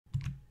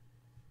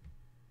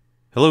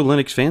Hello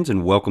Linux fans,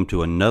 and welcome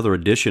to another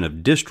edition of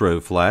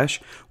Distro Flash,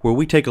 where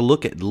we take a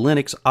look at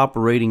Linux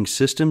operating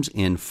systems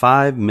in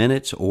 5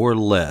 minutes or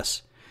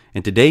less.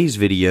 And today's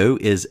video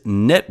is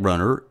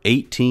Netrunner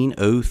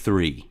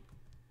 1803.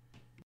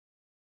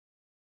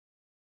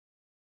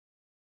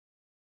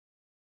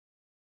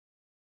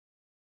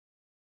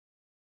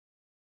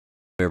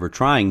 Ever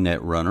trying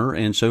Netrunner,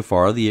 and so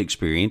far the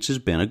experience has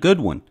been a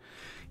good one.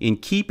 In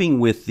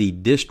keeping with the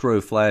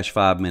Distro Flash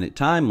 5-minute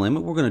time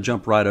limit, we're going to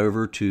jump right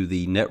over to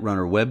the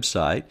Netrunner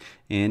website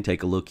and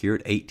take a look here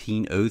at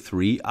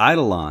 1803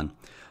 Idolon.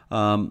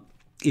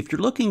 If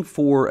you're looking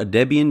for a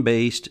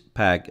Debian-based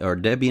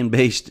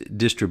Debian-based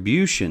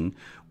distribution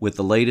with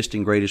the latest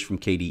and greatest from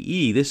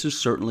KDE, this is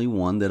certainly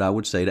one that I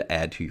would say to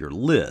add to your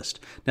list.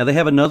 Now they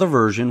have another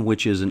version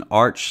which is an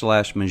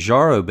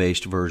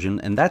Arch/Manjaro-based version,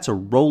 and that's a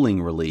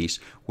rolling release,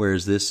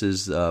 whereas this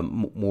is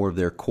more of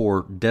their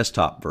core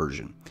desktop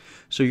version.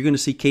 So you're going to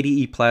see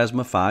KDE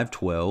Plasma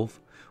 5.12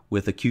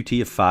 with a Qt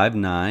of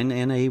 5.9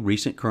 and a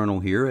recent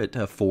kernel here at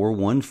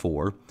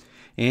 4.14.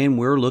 And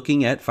we're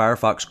looking at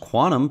Firefox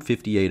Quantum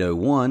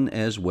 5801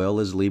 as well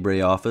as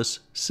LibreOffice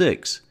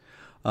 6.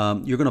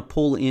 You're going to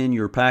pull in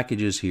your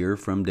packages here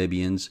from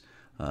Debian's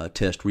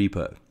test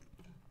repo.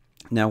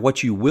 Now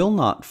what you will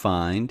not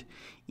find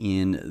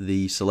in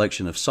the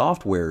selection of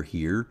software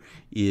here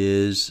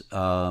is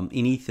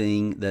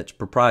anything that's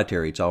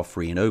proprietary. It's all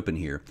free and open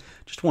here.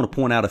 Just want to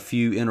point out a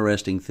few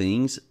interesting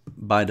things.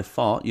 By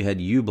default, you had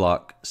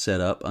uBlock set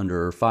up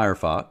under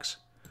Firefox,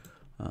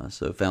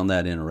 so found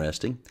that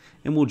interesting.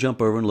 And we'll jump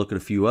over and look at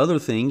a few other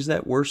things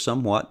that were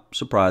somewhat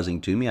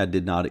surprising to me. I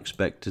did not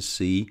expect to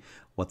see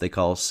what they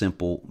call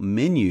simple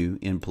menu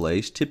in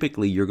place.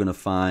 Typically, you're going to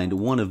find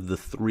one of the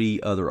three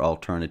other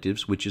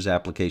alternatives, which is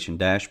application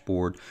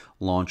dashboard,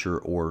 launcher,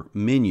 or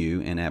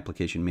menu, and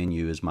application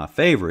menu is my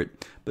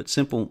favorite, but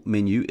simple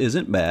menu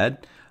isn't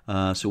bad.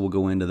 So we'll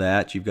go into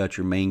that. You've got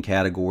your main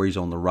categories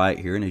on the right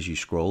here, and as you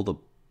scroll, the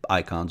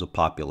icons will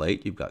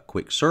populate. You've got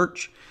quick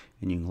search,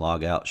 and you can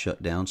log out,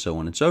 shut down, so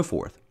on and so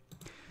forth.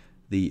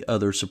 The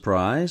other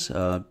surprise,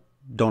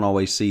 don't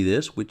always see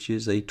this, which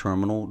is a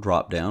terminal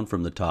drop down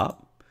from the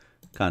top.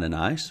 Kind of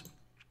nice.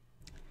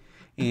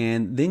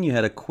 And then you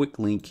had a quick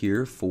link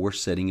here for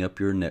setting up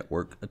your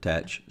network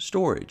attached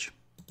storage.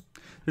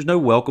 There's no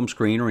welcome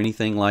screen or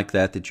anything like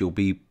that that you'll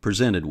be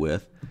presented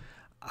with.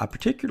 I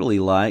particularly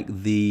like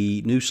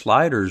the new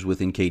sliders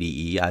within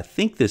KDE. I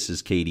think this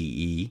is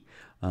KDE.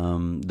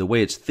 The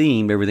way it's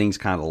themed, everything's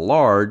kind of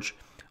large,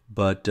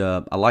 but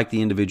I like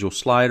the individual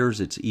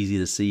sliders. It's easy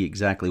to see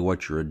exactly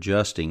what you're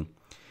adjusting.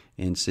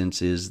 And since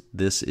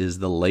this is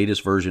the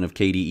latest version of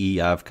KDE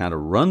I've kind of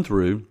run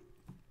through,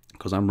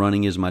 because I'm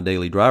running as my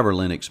daily driver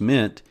Linux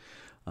Mint,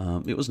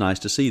 it was nice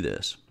to see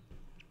this.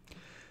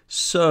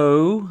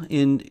 So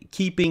in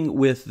keeping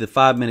with the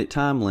 5-minute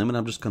time limit,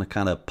 I'm just going to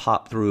kind of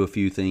pop through a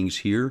few things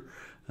here.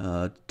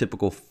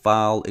 Typical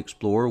file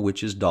explorer,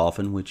 which is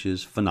Dolphin, which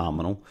is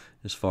phenomenal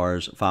as far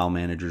as file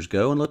managers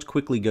go. And let's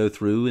quickly go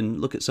through and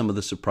look at some of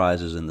the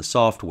surprises in the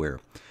software.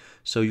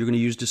 So you're going to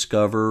use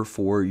Discover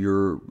for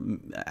your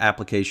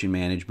application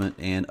management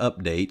and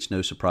updates.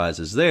 No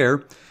surprises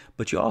there.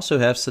 But you also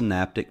have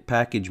Synaptic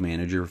Package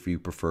Manager if you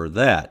prefer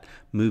that.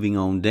 Moving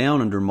on down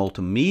under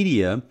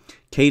Multimedia,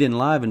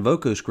 Kdenlive and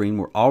VocoScreen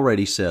were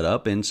already set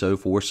up, and so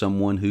for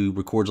someone who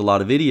records a lot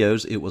of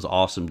videos, it was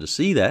awesome to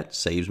see that.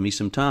 Saves me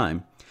some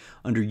time.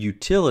 Under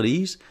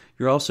Utilities,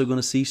 you're also going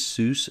to see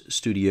SUSE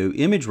Studio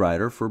Image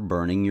Writer for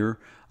burning your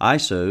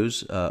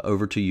ISOs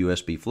over to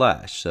USB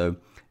flash.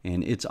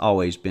 And it's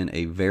always been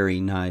a very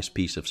nice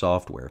piece of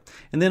software.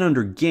 And then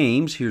under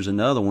Games, here's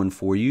another one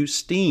for you.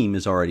 Steam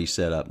is already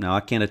set up. Now I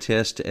can't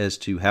attest as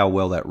to how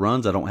well that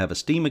runs. I don't have a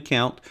Steam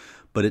account,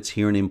 but it's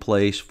here and in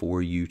place for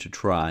you to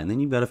try. And then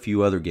you've got a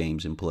few other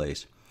games in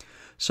place.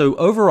 So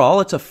overall,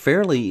 it's a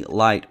fairly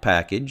light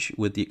package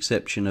with the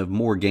exception of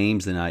more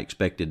games than I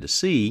expected to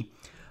see.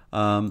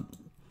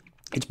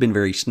 It's been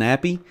very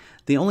snappy.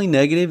 The only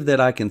negative that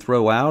I can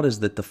throw out is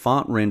that the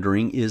font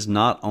rendering is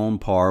not on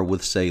par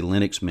with, say,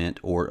 Linux Mint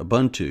or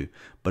Ubuntu.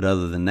 But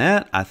other than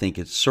that, I think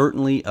it's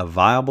certainly a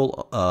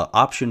viable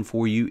option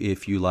for you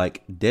if you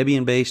like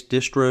Debian-based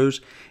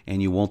distros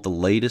and you want the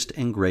latest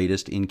and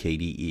greatest in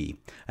KDE.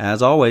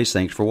 As always,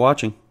 thanks for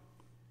watching.